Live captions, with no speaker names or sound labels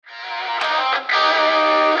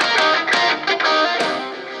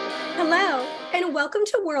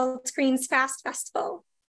Welcome to World Screen's Fast Festival.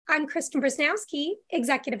 I'm Kristen Brzezinski,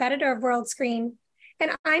 Executive Editor of World Screen,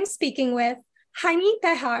 and I'm speaking with Haymi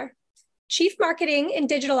Behar, Chief Marketing and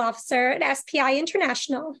Digital Officer at SPI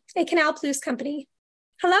International, a CANAL Plus company.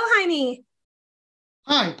 Hello, Haymi.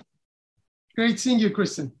 Hi. Great seeing you,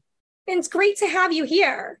 Kristen. And it's great to have you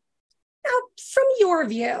here. Now, from your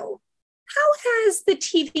view, how has the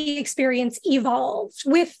TV experience evolved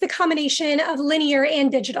with the combination of linear and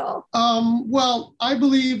digital? Well, I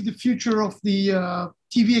believe the future of the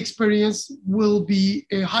TV experience will be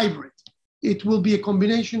a hybrid. It will be a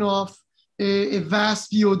combination of a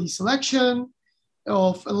vast VOD selection,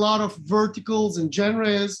 of a lot of verticals and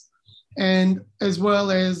genres, and as well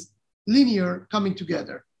as linear coming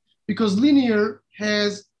together. Because linear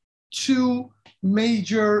has two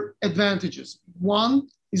major advantages. One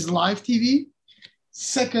is live TV.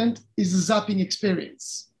 Second is the zapping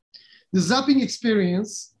experience. The zapping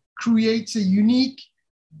experience creates a unique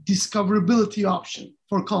discoverability option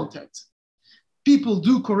for content. People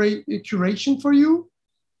do curation for you,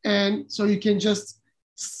 and so you can just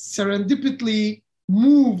serendipitously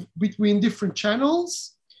move between different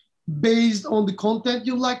channels based on the content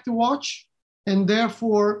you like to watch. And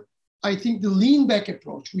therefore, I think the lean back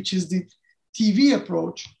approach, which is the TV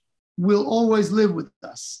approach, will always live with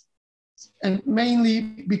us. And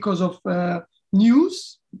mainly because of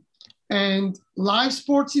news and live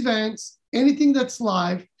sports events, anything that's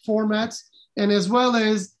live formats, and as well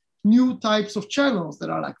as new types of channels that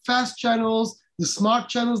are like fast channels, the smart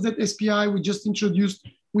channels that SPI we just introduced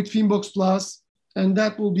with Finbox Plus, and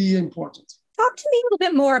that will be important. Talk to me a little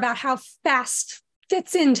bit more about how fast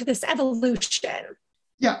fits into this evolution.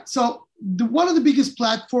 Yeah, so one of the biggest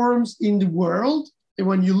platforms in the world, and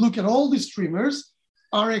when you look at all the streamers,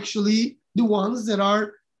 are actually the ones that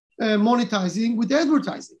are monetizing with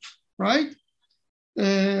advertising, right?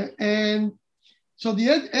 And so the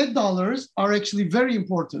ad dollars are actually very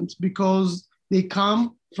important because they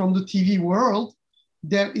come from the TV world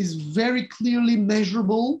that is very clearly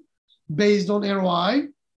measurable based on ROI.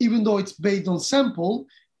 Even though it's based on sample,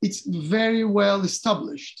 it's very well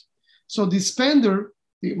established. So the spender,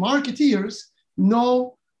 the marketeers,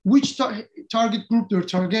 know which target group they're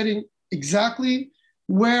targeting, exactly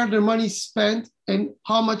where their money is spent, and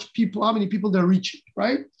how many people they're reaching,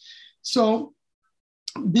 right? So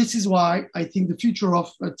this is why I think the future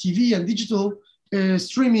of TV and digital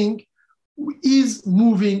streaming is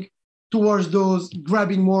moving towards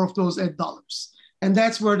grabbing more of those ad dollars. And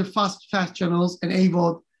that's where the fast channels and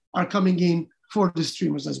AVOD are coming in for the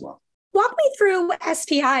streamers as well. Walk me through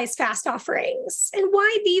SPI's fast offerings and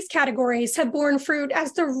why these categories have borne fruit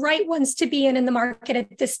as the right ones to be in the market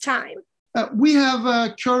at this time. We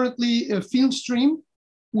have currently a film stream,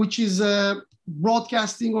 which is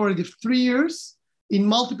broadcasting already 3 years in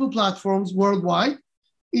multiple platforms worldwide.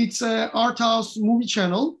 It's an art house movie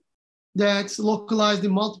channel that's localized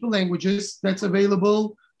in multiple languages, that's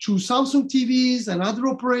available through Samsung TVs and other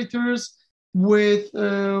operators with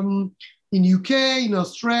in UK, in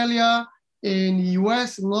Australia, in the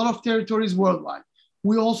US, and a lot of territories worldwide.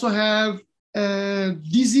 We also have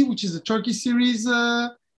Dizi, which is a Turkey series,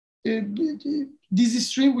 Dizi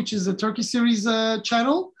Stream, which is a Turkey series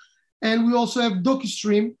channel. And we also have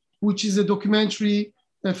DocuStream, which is a documentary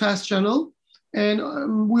fast channel. And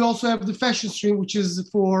we also have the Fashion Stream, which is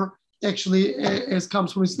for actually, as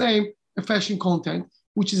comes from its name, a fashion content,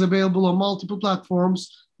 which is available on multiple platforms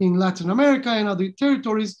in Latin America and other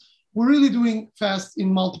territories. We're really doing fast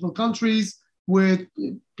in multiple countries with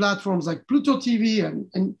platforms like Pluto TV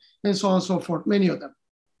and so on and so forth, many of them.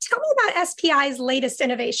 Tell me about SPI's latest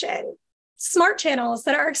innovation, smart channels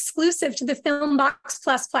that are exclusive to the Filmbox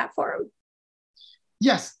Plus platform.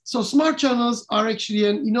 Yes, so smart channels are actually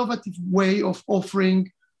an innovative way of offering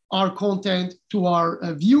our content to our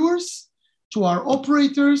viewers, to our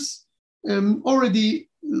operators, already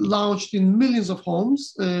launched in millions of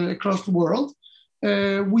homes across the world.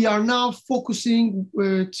 We are now focusing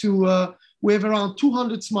we have around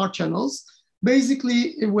 200 smart channels.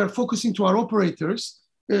 Basically, we're focusing to our operators,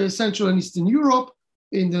 Central and Eastern Europe,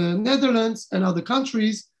 in the Netherlands and other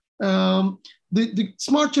countries. The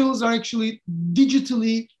smart channels are actually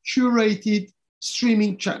digitally curated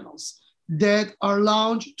streaming channels that are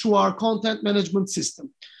launched through our content management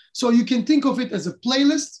system. So you can think of it as a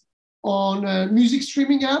playlist on a music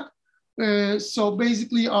streaming app. So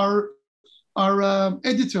basically our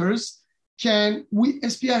editors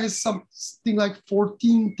SPI has something like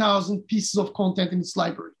 14,000 pieces of content in its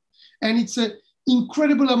library. And it's an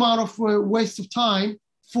incredible amount of waste of time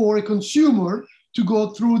for a consumer to go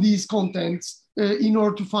through these contents in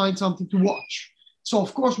order to find something to watch. So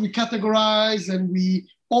of course we categorize and we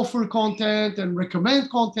offer content and recommend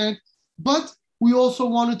content, but we also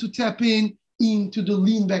wanted to tap into the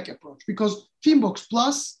lean back approach because Finbox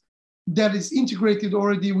Plus, that is integrated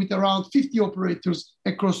already with around 50 operators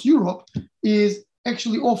across Europe, is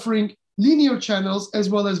actually offering linear channels as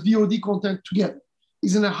well as VOD content together.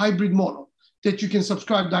 It's in a hybrid model that you can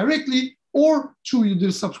subscribe directly or through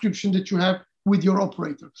the subscription that you have with your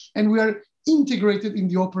operator. And we are integrated in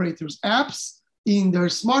the operators' apps, in their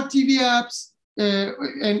smart TV apps,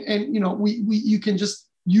 and you can just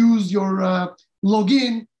use your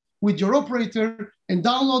login with your operator and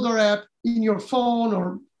download our app in your phone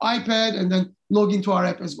or iPad and then log into our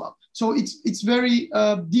app as well. So it's very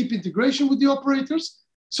deep integration with the operators.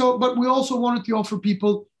 But we also wanted to offer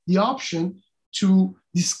people the option to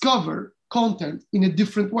discover content in a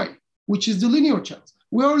different way, which is the linear channels.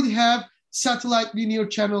 We already have satellite linear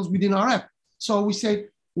channels within our app. So we said,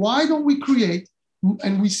 why don't we create,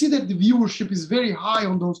 and we see that the viewership is very high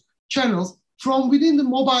on those channels from within the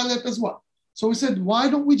mobile app as well. So we said, why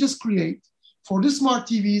don't we just create for the smart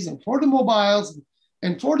TVs and for the mobiles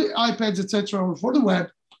and for the iPads, etc., or for the web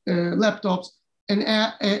laptops,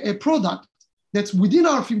 a product that's within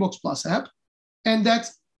our Finbox Plus app, and that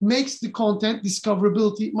makes the content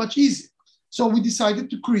discoverability much easier. So we decided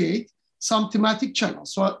to create some thematic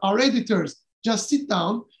channels. So our editors just sit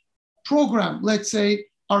down, program, let's say,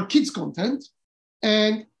 our kids' content,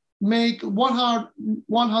 and make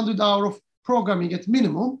 100 hours of programming at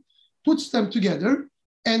minimum, puts them together,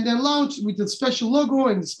 and then launch with a special logo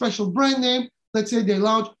and a special brand name. Let's say they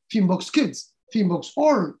launch Finbox Kids, Finbox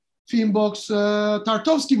Horror, Finbox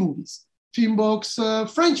Tartovsky movies, Finbox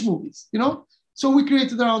French movies, So we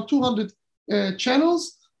created around 200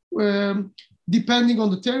 channels. Depending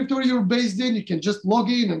on the territory you're based in, you can just log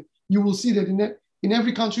in and you will see that in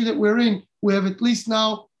every country that we're in, we have at least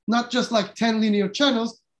now, not just like 10 linear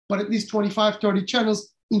channels, but at least 25, 30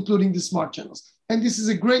 channels, including the smart channels. And this is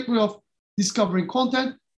a great way of discovering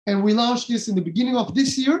content. And we launched this in the beginning of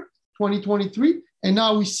this year, 2023. And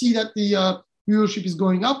now we see that the viewership is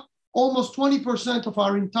going up. Almost 20% of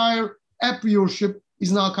our entire app viewership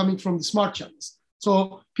is now coming from the smart channels.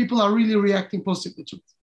 So people are really reacting positively to it.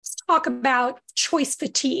 Let's talk about choice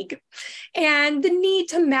fatigue and the need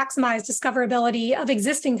to maximize discoverability of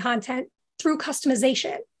existing content through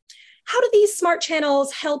customization. How do these smart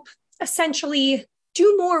channels help essentially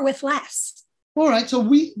do more with less? All right, so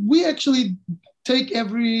we actually take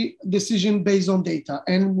every decision based on data.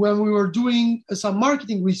 And when we were doing some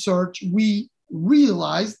marketing research, we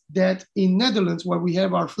realized that in Netherlands, where we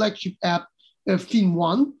have our flagship app,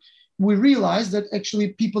 Fin1, we realized that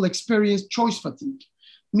actually people experience choice fatigue,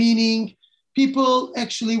 meaning people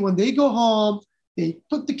actually, when they go home, they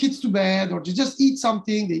put the kids to bed or they just eat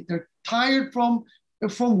something, they're tired from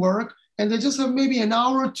work, and they just have maybe an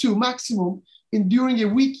hour or two maximum during a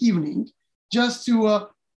week evening just to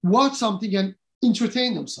watch something and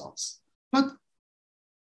entertain themselves. But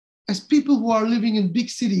as people who are living in big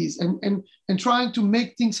cities and trying to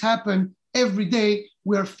make things happen every day,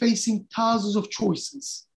 we are facing thousands of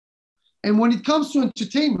choices. And when it comes to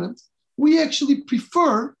entertainment, we actually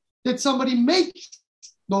prefer that somebody makes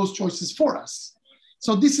those choices for us.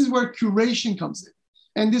 So this is where curation comes in.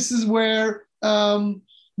 And this is where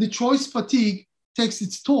the choice fatigue takes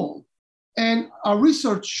its toll. And our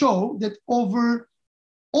research show that over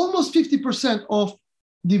almost 50% of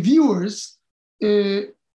the viewers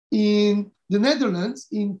in the Netherlands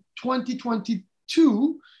in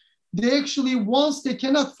 2022, they actually, once they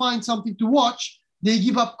cannot find something to watch, they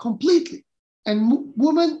give up completely. And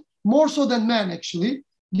women, more so than men actually,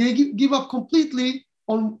 they give up completely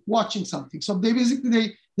on watching something. So they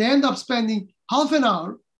basically, they end up spending half an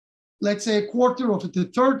hour, let's say a quarter of it, a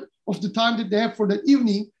third of the time that they have for that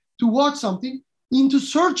evening to watch something into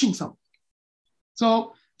searching something.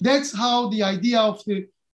 So that's how the idea of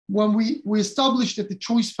when we established that the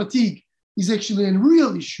choice fatigue is actually a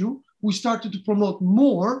real issue, we started to promote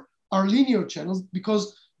more our linear channels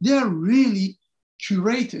because they're really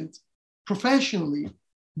curated professionally,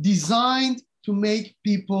 designed to make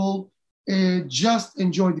people just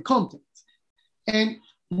enjoy the content. And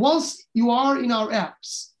once you are in our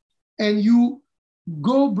apps and you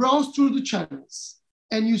go browse through the channels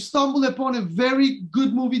and you stumble upon a very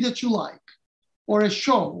good movie that you like, or a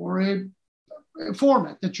show or a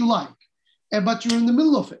format that you like, but you're in the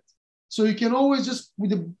middle of it. So you can always just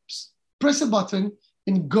press a button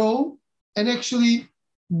and go and actually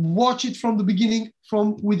watch it from the beginning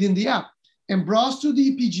from within the app and browse through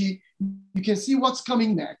the EPG. You can see what's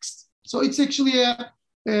coming next. So it's actually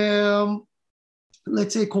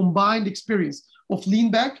let's say, combined experience of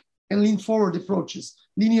lean back and lean forward approaches,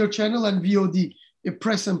 linear channel and VOD, a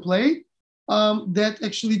press and play. that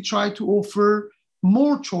actually try to offer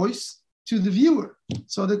more choice to the viewer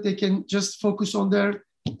so that they can just focus on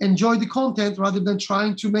enjoy the content rather than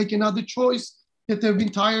trying to make another choice that they've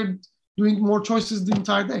been tired doing more choices the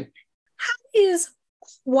entire day. Is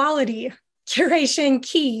quality curation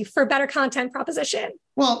key for better content proposition?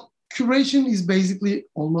 Well, curation is basically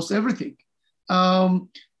almost everything.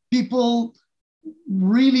 People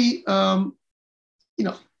really,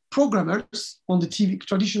 programmers on the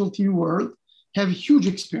traditional TV world have huge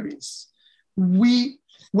experience.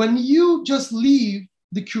 When you just leave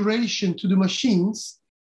the curation to the machines,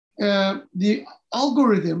 the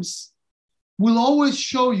algorithms will always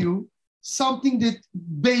show you something that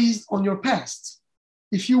based on your past.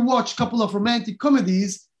 If you watch a couple of romantic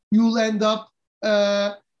comedies, you'll end up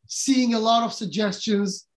seeing a lot of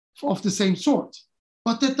suggestions of the same sort.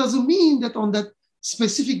 But that doesn't mean that on that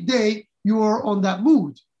specific day, you are on that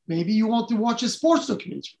mood. Maybe you want to watch a sports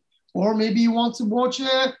documentary, or maybe you want to watch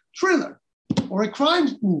a thriller or a crime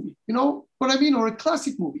movie, you know what I mean? Or a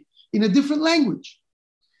classic movie in a different language.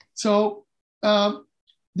 So the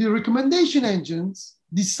recommendation engines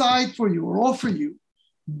decide for you or offer you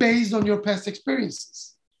based on your past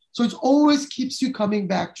experiences. So it always keeps you coming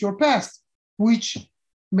back to your past, which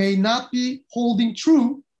may not be holding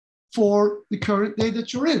true for the current day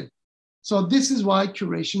that you're in. So this is why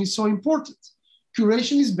curation is so important.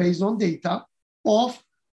 Curation is based on data of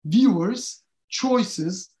viewers'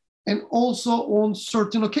 choices and also on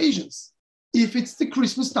certain occasions. If it's the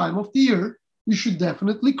Christmas time of the year, you should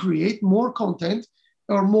definitely create more content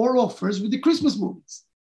or more offers with the Christmas movies.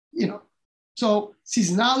 So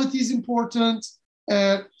seasonality is important.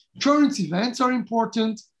 Current events are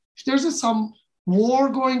important. If there's some war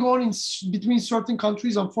going on between certain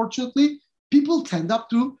countries, unfortunately, people tend up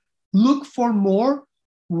to look for more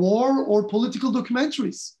war or political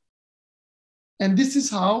documentaries. And this is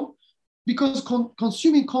how, because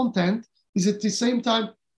consuming content is at the same time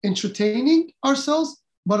entertaining ourselves,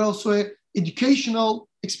 but also an educational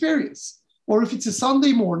experience. Or if it's a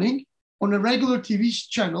Sunday morning on a regular TV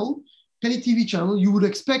channel, pay TV channel, you would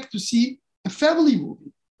expect to see a family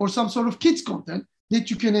movie or some sort of kids content that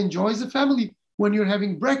you can enjoy as a family when you're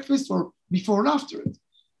having breakfast or before and after it,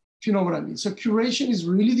 if you know what I mean. So curation is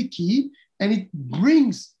really the key, and it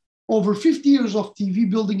brings over 50 years of TV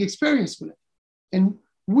building experience with it. And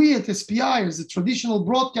we at SPI, as a traditional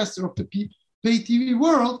broadcaster of the pay TV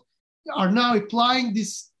world, are now applying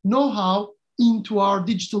this know-how into our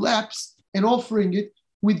digital apps and offering it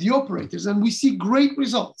with the operators. And we see great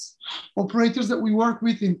results. Operators that we work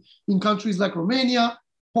with in countries like Romania,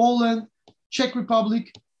 Poland, Czech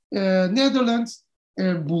Republic, Netherlands,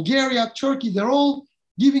 Bulgaria, Turkey, they're all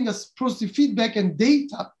giving us positive feedback and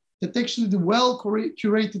data that actually the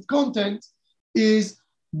well-curated content is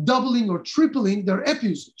doubling or tripling their app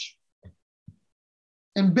usage.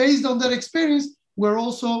 And based on that experience, we're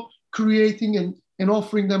also creating and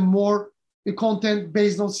offering them more content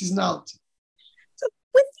based on seasonality. So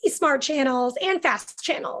with these smart channels and fast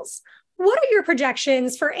channels, what are your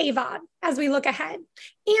projections for AVOD as we look ahead?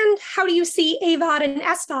 And how do you see AVOD and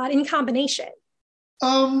SVOD in combination?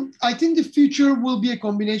 I think the future will be a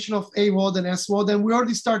combination of AVOD and SVOD, and we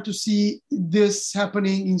already start to see this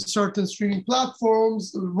happening in certain streaming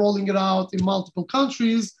platforms, rolling it out in multiple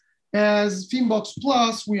countries. As Filmbox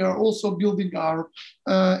Plus, we are also building our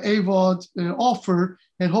AVOD offer,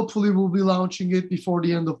 and hopefully we'll be launching it before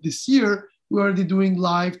the end of this year. We're already doing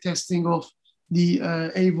live testing of the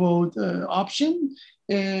AVOD option,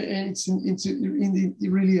 and it's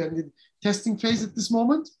really in the testing phase at this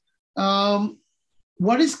moment.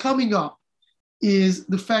 What is coming up is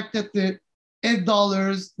the fact that the ad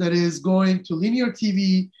dollars that is going to linear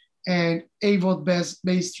TV and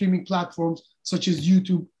AVOD-based streaming platforms such as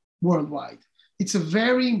YouTube worldwide. It's a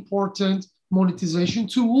very important monetization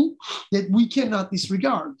tool that we cannot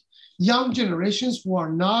disregard. Young generations who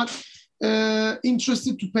are not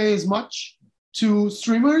interested to pay as much to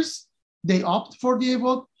streamers, they opt for the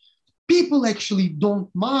AVOD. People actually don't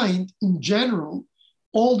mind in general,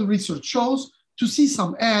 all the research shows, to see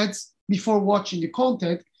some ads before watching the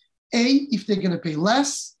content. A, if they're going to pay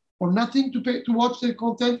less or nothing to watch the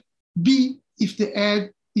content. B, if the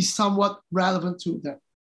ad is somewhat relevant to them.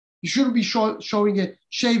 You shouldn't be showing a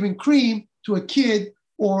shaving cream to a kid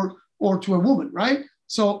or to a woman, right?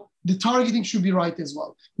 So the targeting should be right as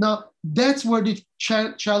well. Now, that's where the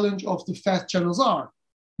challenge of the fast channels are,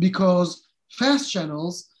 because fast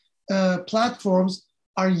channels, platforms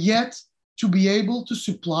are yet to be able to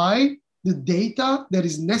supply the data that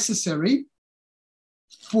is necessary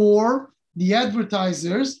for the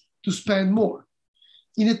advertisers to spend more.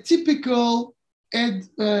 In a typical ad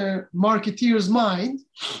marketeer's mind,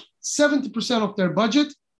 70% of their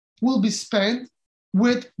budget will be spent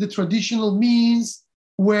with the traditional means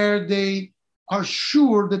where they are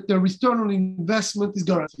sure that their return on investment is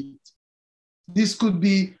guaranteed. This could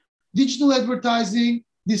be digital advertising,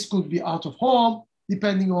 this could be out of home,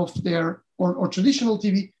 depending on their, or traditional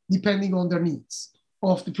TV, depending on their needs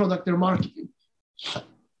of the product they're marketing.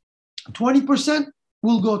 20%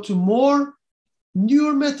 will go to more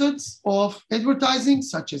newer methods of advertising,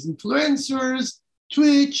 such as influencers,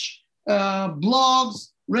 Twitch,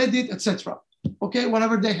 blogs, Reddit, etc. Okay,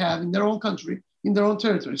 whatever they have in their own country, in their own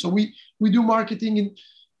territory. So we do marketing in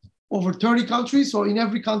over 30 countries. So in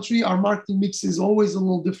every country, our marketing mix is always a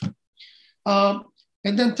little different.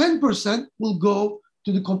 And then 10% will go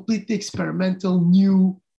to the completely experimental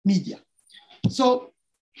new media. So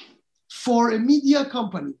for a media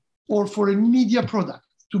company or for a media product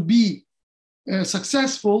to be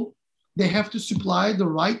successful, they have to supply the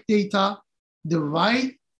right data, the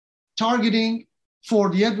right targeting for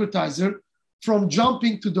the advertiser, from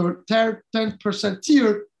jumping to the 10%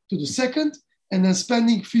 tier to the second, and then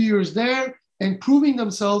spending a few years there and proving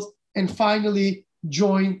themselves, and finally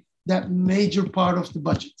join that major part of the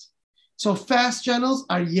budget. So fast channels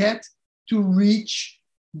are yet to reach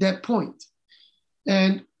that point.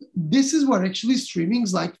 And this is where actually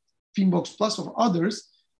streamings like Finbox Plus or others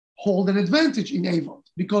hold an advantage in AVOD,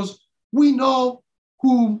 because we know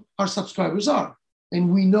whom our subscribers are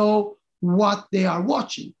and we know what they are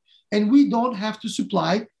watching. And we don't have to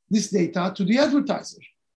supply this data to the advertiser,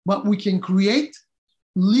 but we can create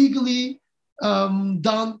legally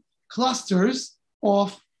done clusters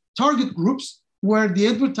of target groups where the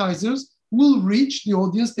advertisers will reach the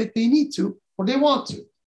audience that they need to or they want to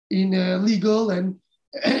in a legal and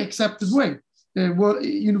accepted way,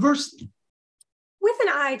 universally. With an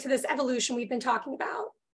eye to this evolution we've been talking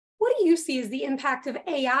about, what do you see as the impact of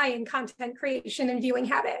AI in content creation and viewing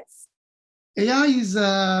habits? AI is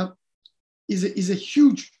a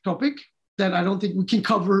huge topic that I don't think we can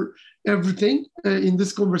cover everything in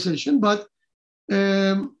this conversation. But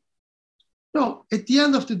no, at the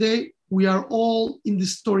end of the day, we are all in the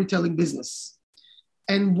storytelling business.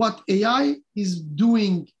 And what AI is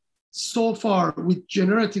doing so far with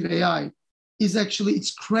generative AI is actually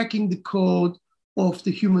it's cracking the code of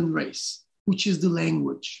the human race, which is the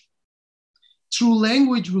language. Through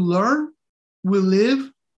language, we learn, we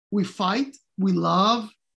live, we fight, we love,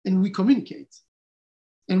 and we communicate.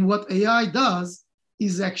 And what AI does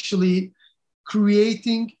is actually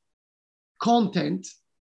creating content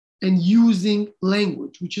and using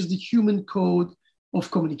language, which is the human code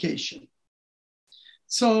of communication.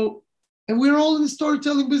 So, and we're all in the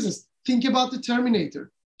storytelling business. Think about the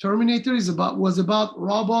Terminator. Terminator was about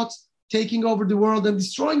robots taking over the world and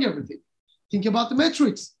destroying everything. Think about the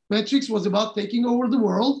Matrix. Matrix was about taking over the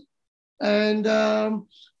world and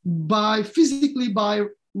by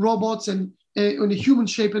robots and in a human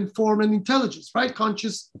shape and form and intelligence, right?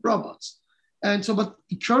 Conscious robots. And so, but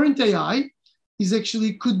the current AI is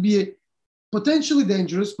actually could be potentially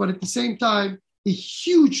dangerous, but at the same time, a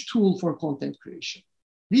huge tool for content creation,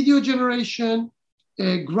 video generation,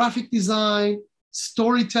 graphic design,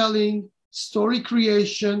 storytelling, story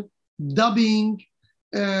creation, dubbing,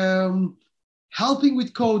 helping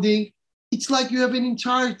with coding. It's like you have an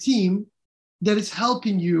entire team that is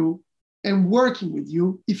helping you and working with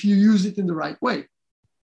you if you use it in the right way.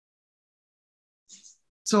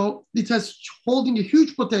 So it has holding a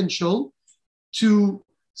huge potential to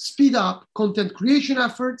speed up content creation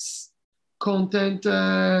efforts, content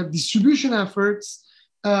distribution efforts,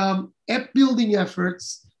 app building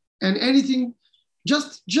efforts, and anything.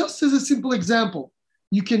 Just as a simple example,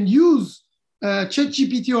 you can use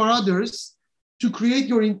ChatGPT or others to create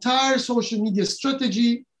your entire social media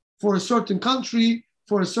strategy for a certain country,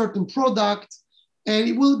 for a certain product, and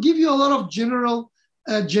it will give you a lot of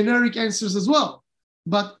generic answers as well.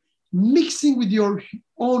 But mixing with your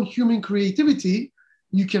own human creativity,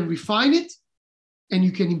 you can refine it, and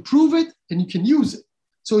you can improve it, and you can use it.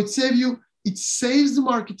 So it saves the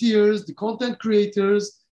marketeers, the content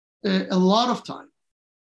creators, a lot of time,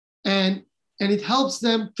 and it helps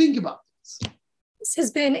them think about this. This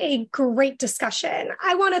has been a great discussion.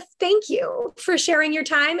 I want to thank you for sharing your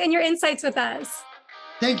time and your insights with us.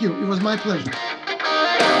 Thank you. It was my pleasure.